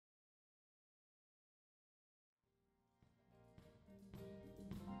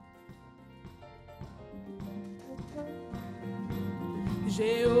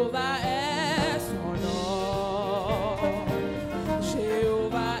Jéhovah est son nom.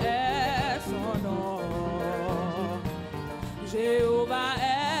 Jéhovah est son nom. Jéhovah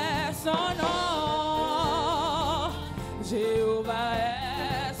est son nom. Jéhovah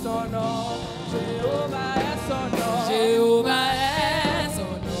est son nom. Jéhovah est son nom. Jéhovah est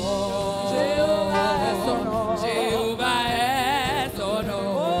son nom. Jéhovah est son nom. Jéhovah est son nom.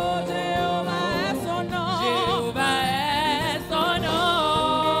 Oh, Jéhovah est son nom. Jéhovah est son nom.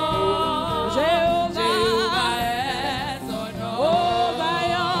 Jéhovah est son nom. Oh,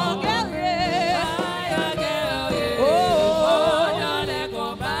 vaillant guerrier. Vaillant guerrier. Oh, dans les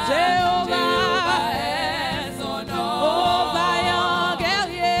combats. Jéhovah est son nom. Oh, vaillant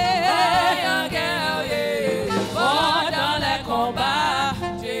guerrier. Vaillant guerrier. Oh, dans les combats.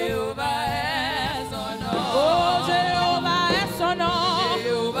 Jéhovah est son nom. Oh, Jéhovah est son nom.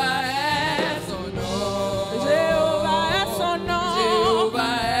 Jéhovah est son nom. Jéhovah est son nom.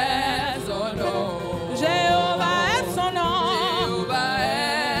 Jéhovah est son nom. Jéhovah est son nom. Jéhovah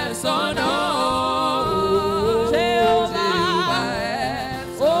est son nom. Jéhovah est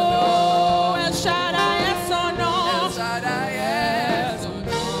son nom. Oh, El Shaddai est son nom. El Shaddai est son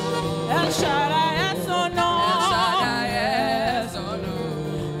nom. El Shaddai est son nom.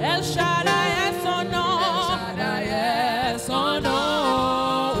 El Shaddai est son nom. El Shaddai est son nom.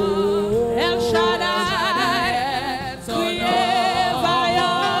 El Shaddai est son nom. Criez,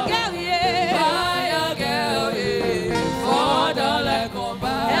 vaillant guerrier. Vaillant guerrier. Fort dans les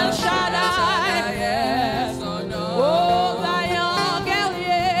combats. El Shaddai est son nom. Oh, vaillant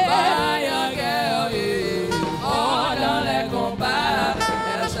guerrier. Vaillant guerrier. Fort dans les combats.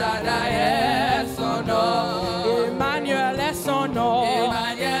 El Shaddai est son nom. Emmanuel est son nom.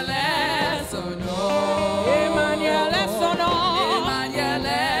 Emmanuel est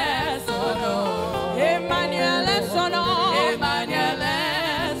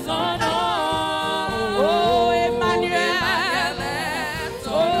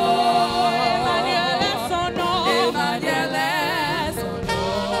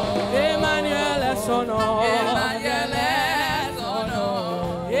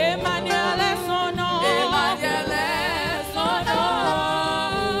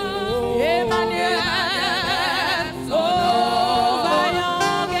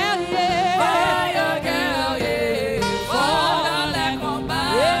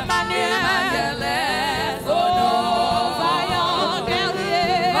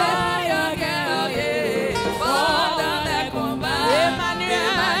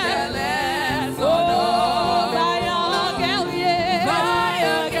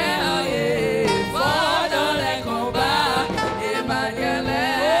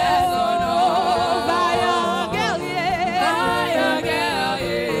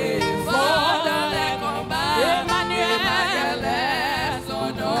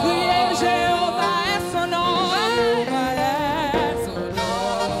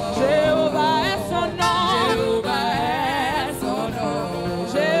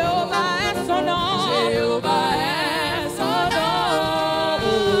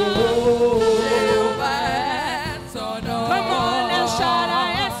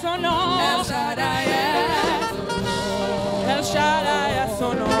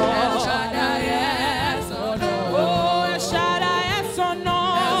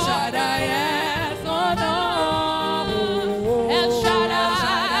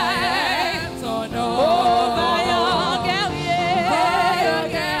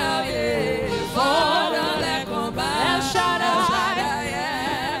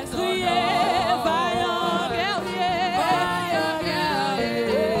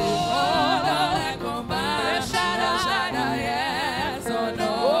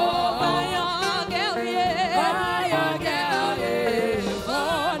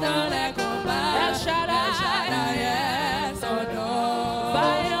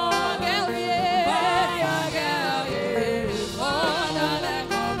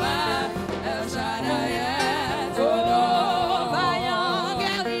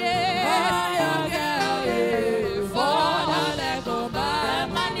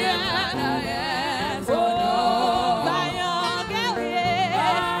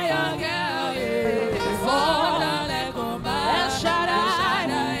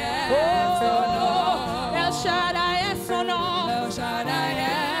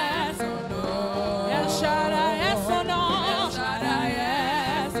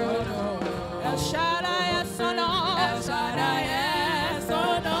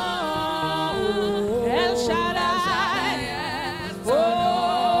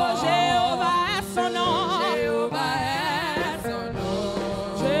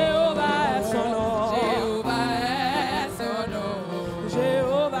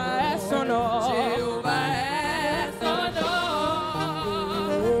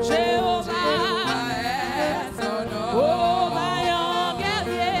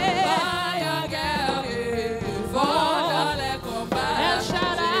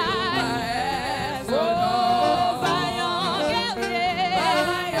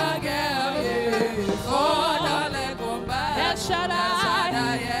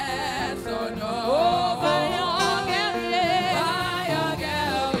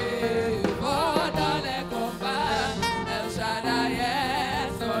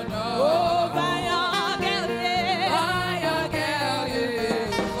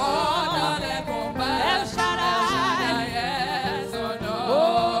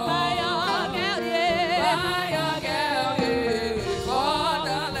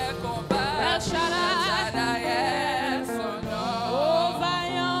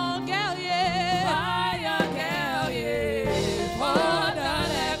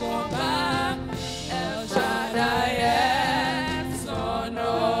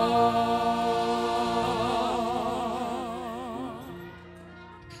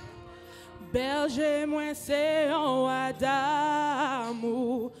berger moi c'est un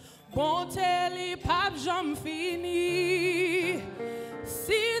Adamou. Bonté li pape j'en fini.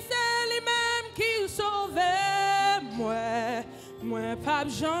 Si c'est lui-même qui sauve moi pape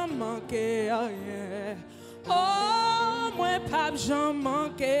j'en manque rien. Oh, moi pape j'en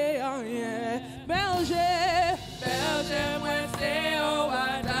manque rien. Berger, moi c'est un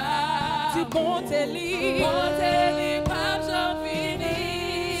Adamou. Si bonté li pape j'en fini.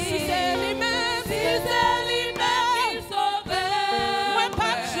 Si c'est lui-même qui sauve moi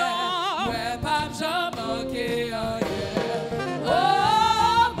pape j'en manque rien. Oh,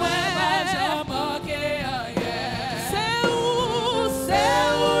 moi pape j'en manque rien. C'est où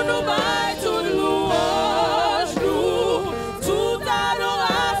nous bail toute louange, nous, toute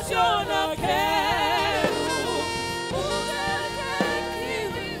adoration dans cœur, pour quelqu'un qui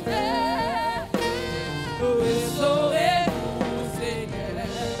vivait, sauver.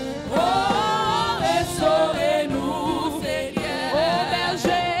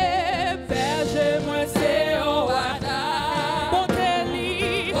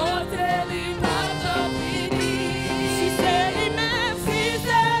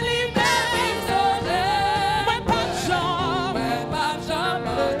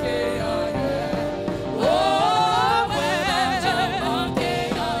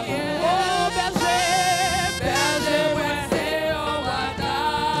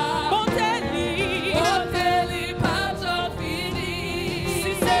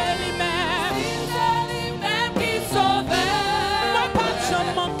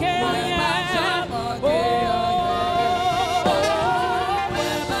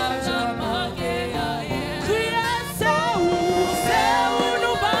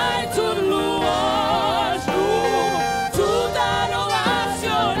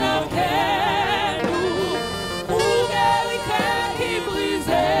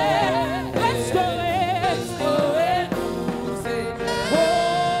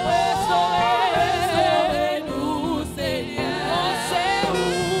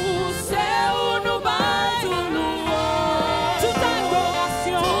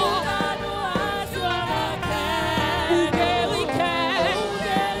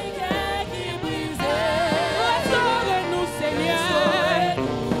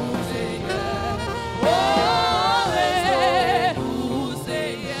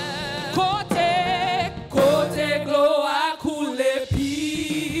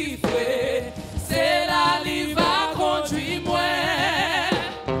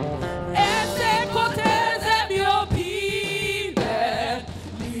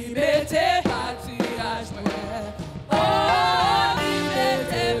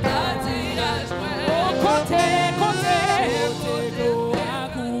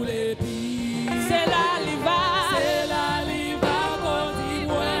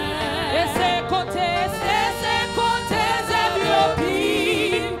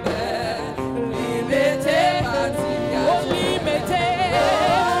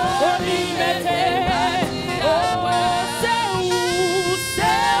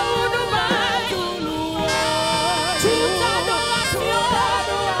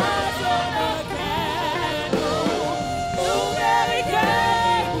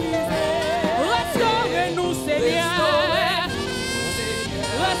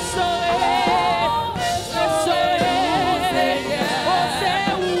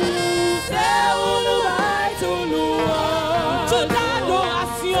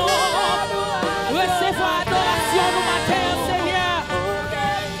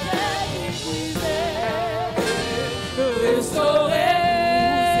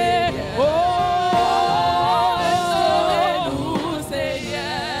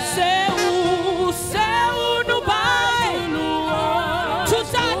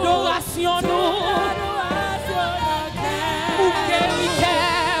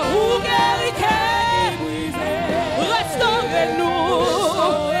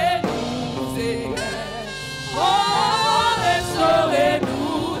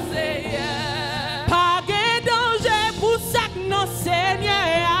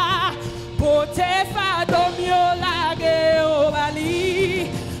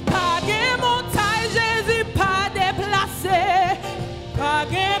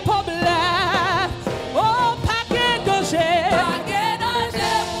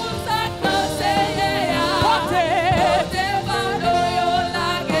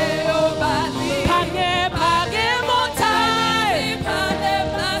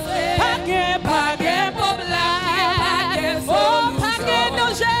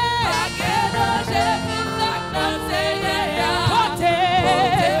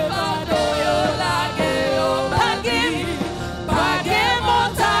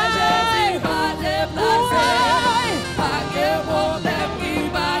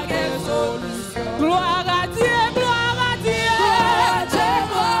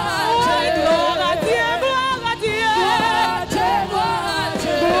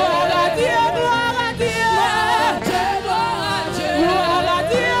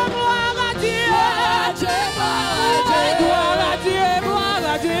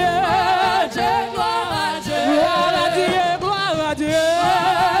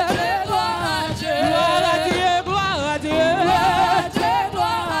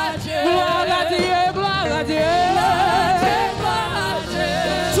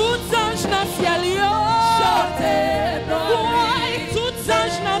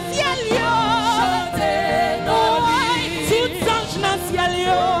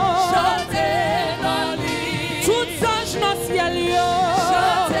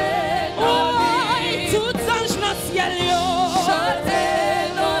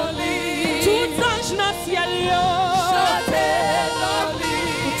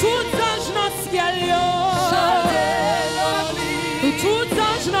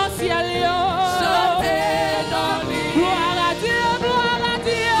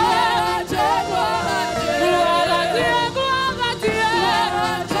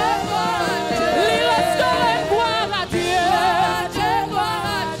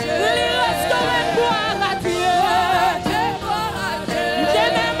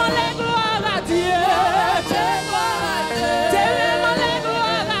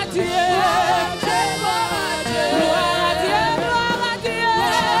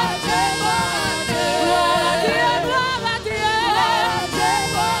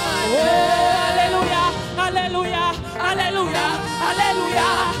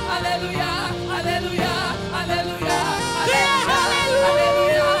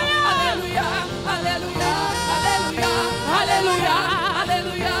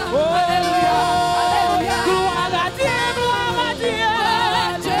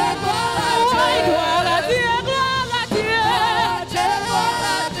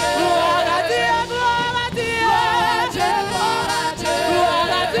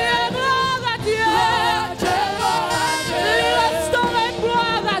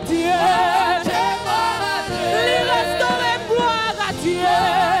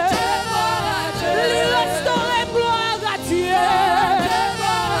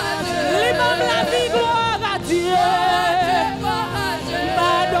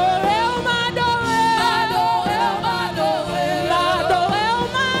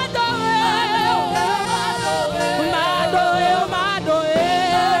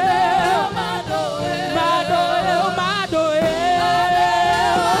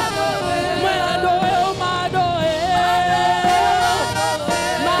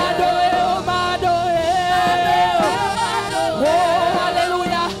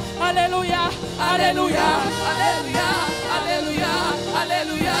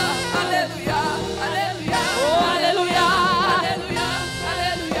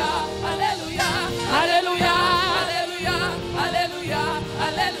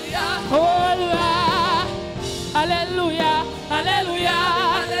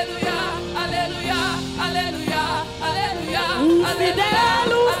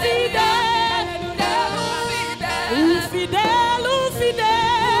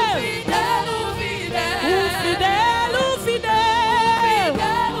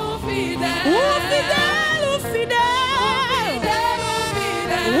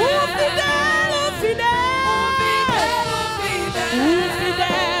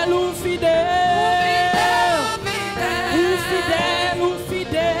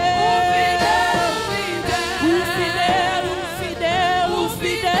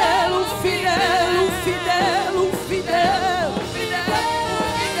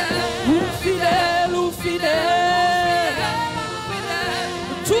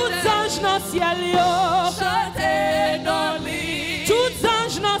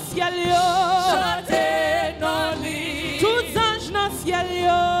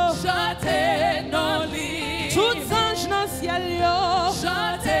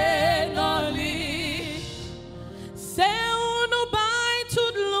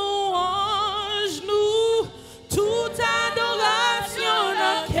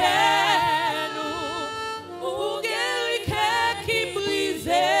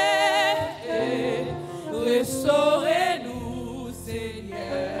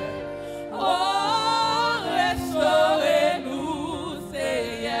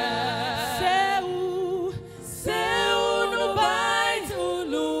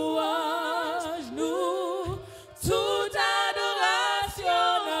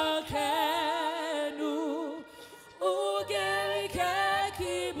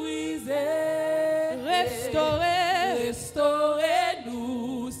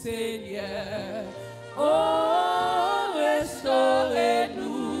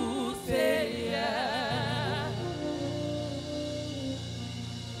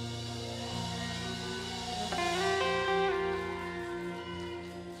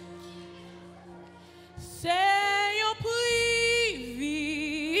 C'est un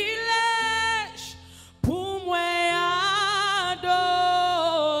privilège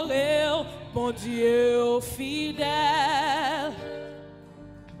Bon Dieu fidèle,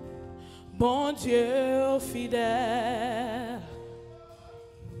 bon Dieu fidèle,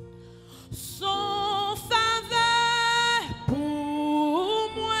 son faveur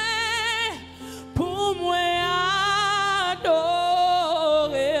pour moi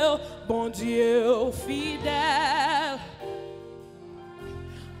adorer, bon Dieu fidèle,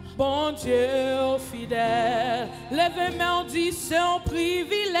 bon Dieu fidèle. Levez main, on dit c'est un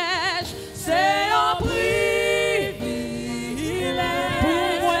privilège, c'est un privilège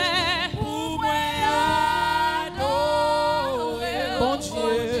pour moi adorer, bon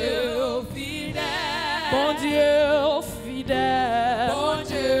Dieu fidèle, bon Dieu fidèle, bon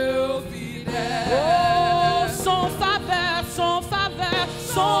Dieu fidèle. Oh, son faveur, son faveur,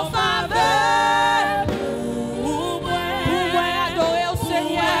 son faveur pour moi adorer au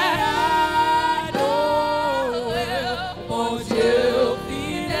Seigneur. Bon Dieu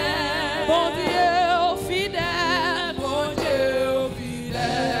fidèle, bon Dieu fidèle, bon Dieu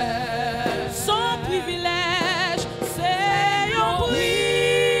fidèle. Son privilège, c'est un privilège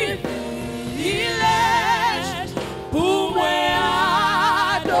pour moi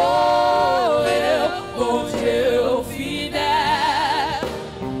adorer, bon Dieu fidèle,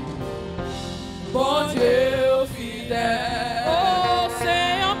 bon Dieu fidèle. Oh,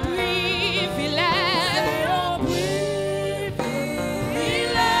 c'est un privilège.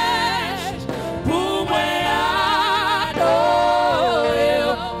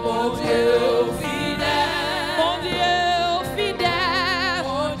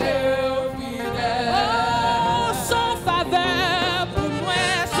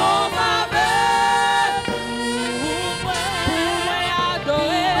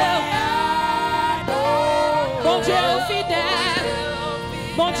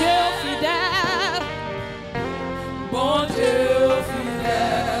 Bon Dieu fidèle, bon Dieu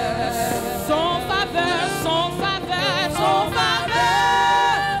fidèle, son faveur, son faveur, son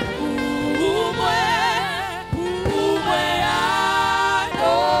faveur pour moi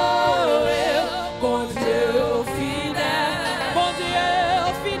adorer, bon Dieu fidèle, bon Dieu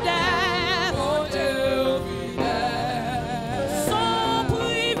fidèle, bon Dieu fidèle. Son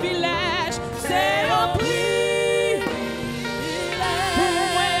privilège, c'est un privilège.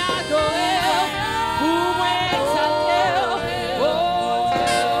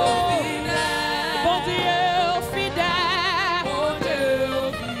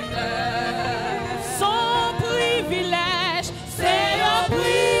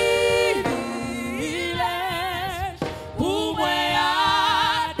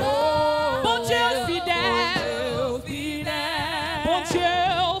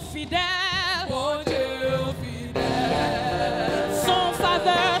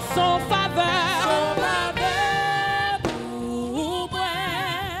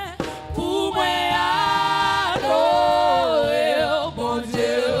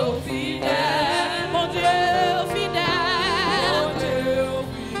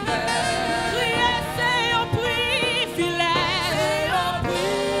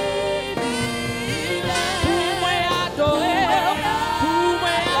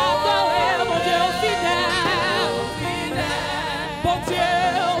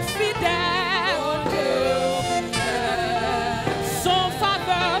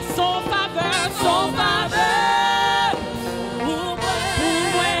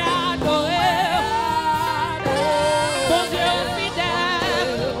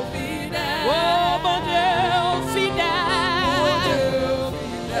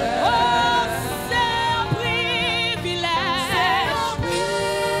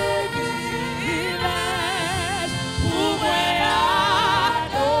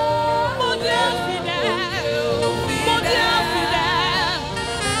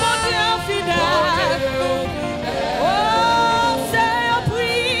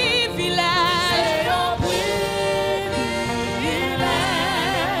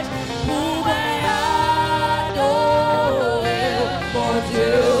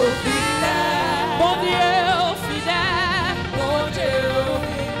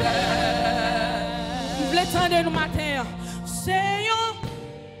 Attendez nous matin, Seigneur.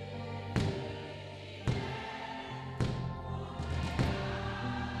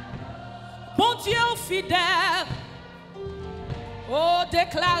 Bon Dieu fidèle. Oh,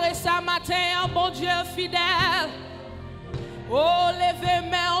 déclarez ça matin, bon Dieu fidèle. Oh, levez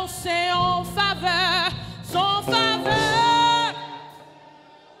main, c'est en faveur, son faveur.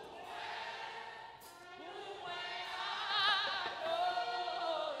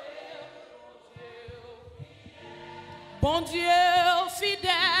 Bon Dieu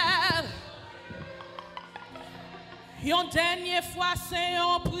fidèle, une dernière fois c'est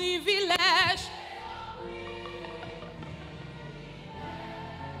un privilège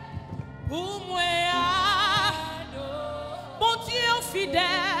Pour moi, bon Dieu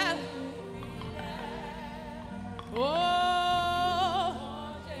fidèle. Oh,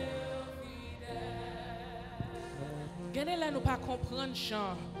 regardez là, nous pas comprendre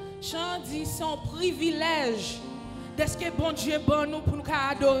chant. Chant dit son privilège. Est-ce que bon Dieu bon nous pour nous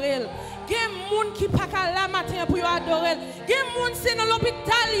adorer? Il y a des gens qui ne sont pas là matin pour adorer. Il y a des gens qui sont dans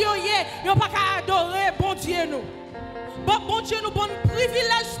l'hôpital qui ne sont pas adorer bon Dieu nous. Bon Dieu nous bon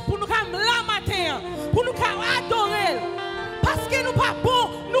privilège pour nous là matin pour nous adorer. Parce que nous pas bon,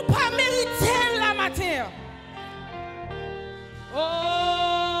 nous pas mériter la matin. Oh,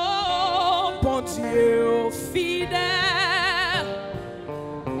 bon Dieu fidèle.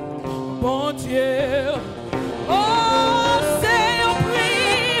 Bon Dieu. Oh, c'est un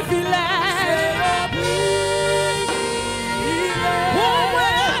privilège. Pour moi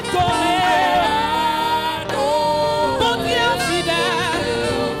adorer. Bon Dieu fidèle.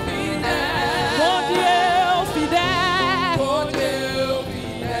 Bon Dieu fidèle. Bon Dieu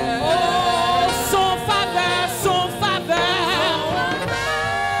fidèle. Oh, son faveur, son faveur.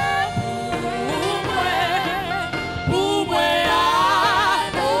 Pour moi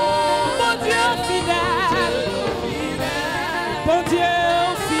adorer. Bon Dieu fidèle. Bon Dieu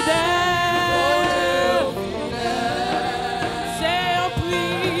fidèle, c'est un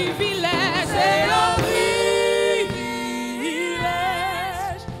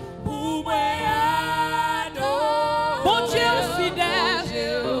privilège, pour moi adorer. Bon Dieu fidèle,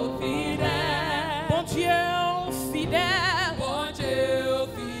 bon Dieu fidèle, bon Dieu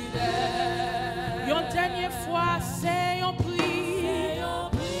fidèle. Une dernière fois, c'est un privilège.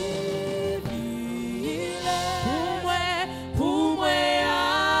 Pour moi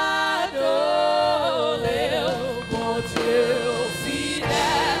adorer, bon Dieu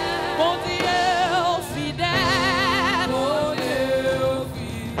fidèle, bon Dieu fidèle, bon Dieu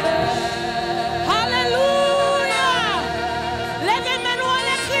fidèle. Alléluia. Levez-nous à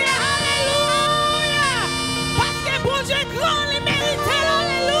l'écrire, alléluia. Parce que bon Dieu grand, il mérite,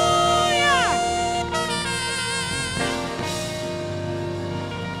 alléluia.